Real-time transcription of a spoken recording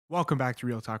Welcome back to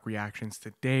Real Talk Reactions.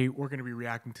 Today, we're going to be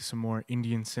reacting to some more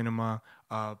Indian cinema.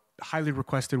 Highly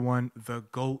requested one, the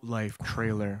Goat Life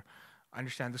trailer. I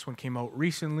understand this one came out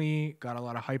recently, got a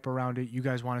lot of hype around it. You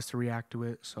guys want us to react to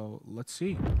it, so let's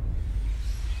see.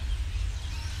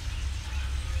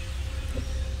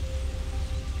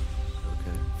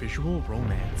 Okay. Visual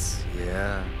romance.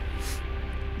 Yeah.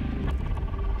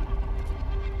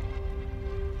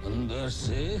 अंदर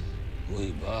से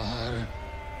कोई बाहर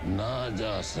ना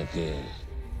जा सके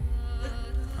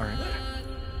All right.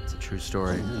 It's a true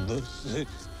story. अंदर से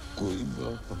कोई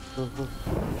बाहर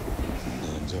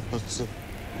ना जा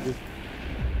सके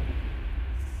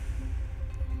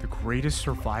The greatest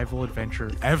survival adventure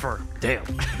ever. Damn.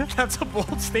 That's a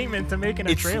bold statement to make in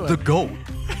a It's trailer. the GOAT.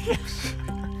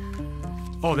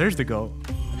 Oh, there's the goat.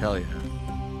 Hell yeah.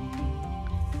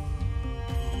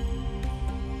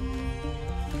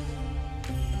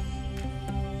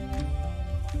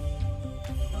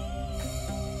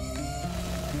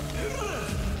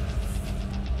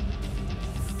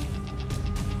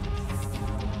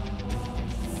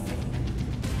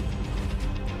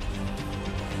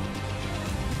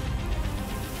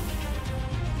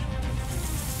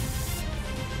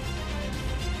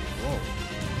 Whoa.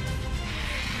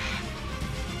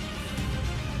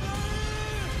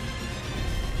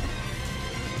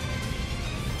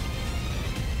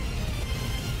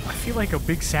 I feel like a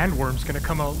big sandworm's gonna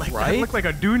come out like that. Right? Look like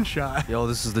a Dune shot. Yo,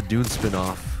 this is the Dune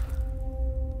spinoff.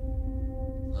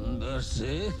 अंदर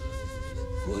से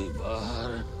कोई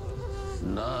बाहर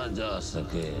ना जा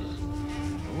सके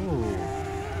Ooh.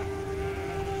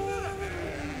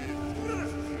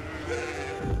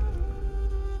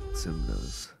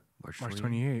 Simnos. March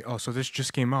 28th. Oh, so this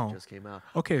just came out. Just came out.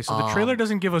 Okay, so the trailer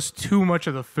doesn't give us too much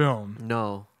of the film.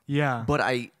 No. Yeah. But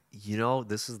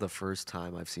this is the first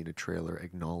time I've seen a trailer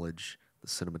acknowledge the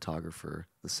cinematographer,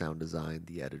 the sound design,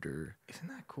 the editor. Isn't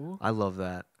that cool? I love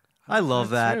that. I love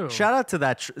that that. too. Shout out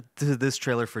to to this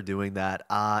trailer for doing that.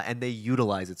 And they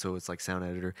utilize it, so it's like sound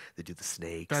editor. They do the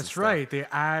snakes. That's right. They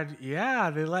add,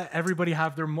 they let everybody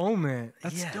have their moment.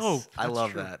 That's Yes. dope. I That's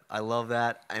love true. that. I love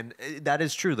that. And that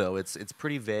is true, though. It's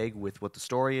pretty vague with what the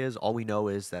story is. All we know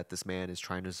is that this man is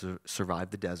trying to survive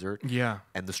the desert Yeah.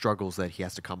 and the struggles that he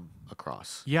has to come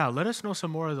across. Yeah, let us know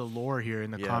some more of the lore here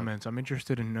in the Yeah. comments. I'm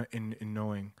interested in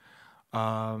knowing.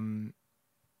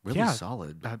 Really Yeah.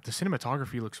 solid. The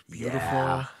cinematography looks beautiful.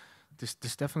 Yeah. This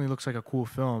definitely looks like a cool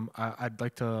film. I'd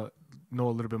like to know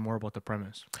a little bit more about the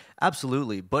premise.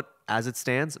 Absolutely. But as it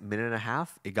stands, minute and a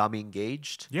half, it got me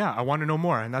engaged. Yeah, I want to know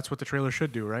more, and that's what the trailer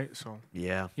should do, right? So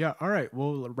Yeah. yeah, all right,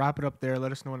 we'll wrap it up there.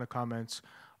 Let us know in the comments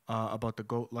about the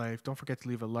Goat Life. Don't forget to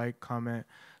leave a like, comment,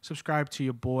 subscribe to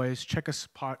your boys. Check our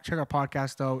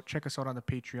podcast out. Check us out on the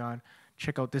Patreon.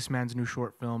 Check out this man's new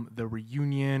short film, The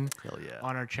Reunion, Hell yeah.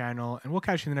 on our channel. And we'll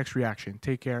catch you in the next reaction.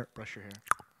 Take care. Brush your hair.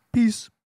 Peace.